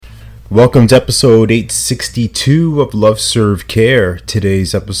Welcome to episode 862 of Love Serve Care.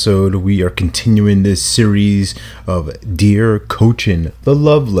 Today's episode, we are continuing this series of Dear Coachin', the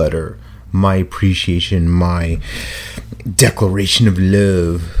love letter, my appreciation, my declaration of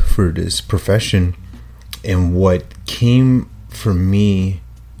love for this profession. And what came from me,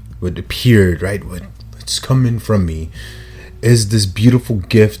 what appeared, right, what's coming from me is this beautiful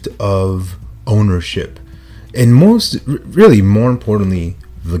gift of ownership. And more importantly,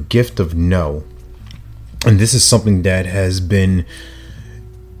 the gift of no. And this is something that has been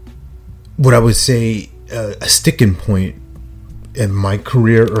what I would say a sticking point in my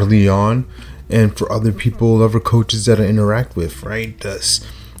career early on, and for other people, other coaches that I interact with, right? This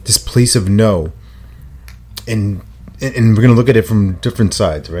place of no. And we're going to look at it from different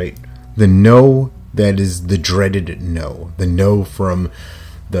sides, right? The no that is the dreaded no. The no from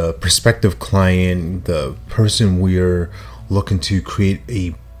the prospective client, the person we're looking to create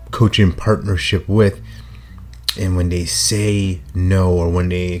a coaching partnership with, and when they say no, or when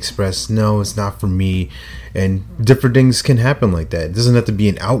they express no, it's not for me, and different things can happen like that. It doesn't have to be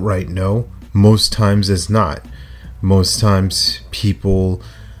an outright no. Most times it's not. Most times people,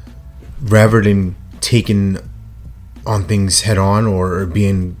 rather than taking on things head on or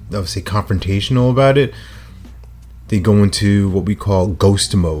being, obviously, confrontational about it, they go into what we call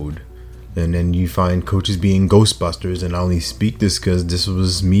ghost mode. And then you find coaches being ghostbusters. And I only speak this because this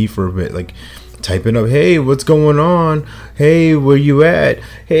was me for a bit, like typing up, hey, what's going on? Hey, where you at?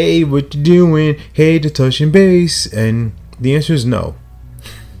 Hey, what you doing? Hey, to touching base. And the answer is no.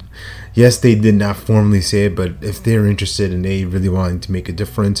 Yes, they did not formally say it, but if they're interested and they really wanted to make a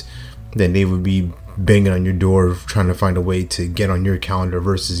difference, then they would be banging on your door trying to find a way to get on your calendar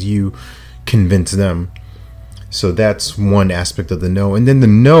versus you convince them. So that's one aspect of the no. And then the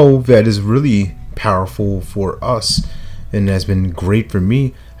no that is really powerful for us and has been great for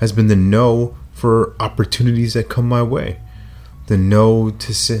me has been the no for opportunities that come my way. The no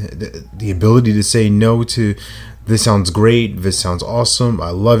to say, the ability to say no to, this sounds great, this sounds awesome, I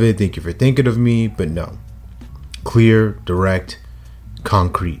love it, thank you for thinking of me, but no. Clear, direct,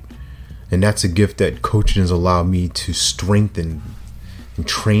 concrete. And that's a gift that coaching has allowed me to strengthen and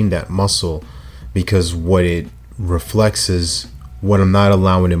train that muscle, because what it reflects is what I'm not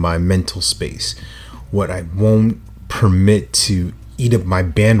allowing in my mental space, what I won't permit to eat up my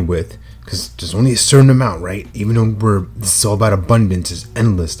bandwidth, because there's only a certain amount, right? Even though this is all about abundance, it's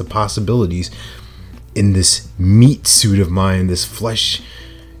endless, the possibilities in this meat suit of mine, this flesh,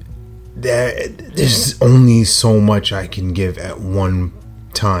 there's only so much I can give at one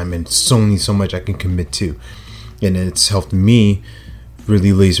time, and only so much I can commit to. And it's helped me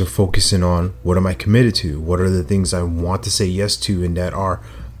really laser focusing on what am I committed to, what are the things I want to say yes to, and that are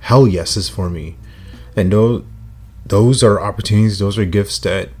hell yeses for me. And those are opportunities, those are gifts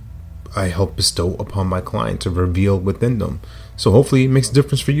that I help bestow upon my clients, to reveal within them. So hopefully it makes a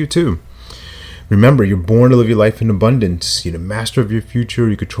difference for you too. Remember, you're born to live your life in abundance. You're the master of your future,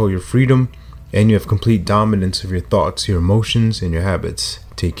 you control your freedom, and you have complete dominance of your thoughts, your emotions, and your habits.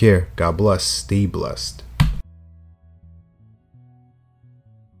 Take care. God bless. Stay blessed.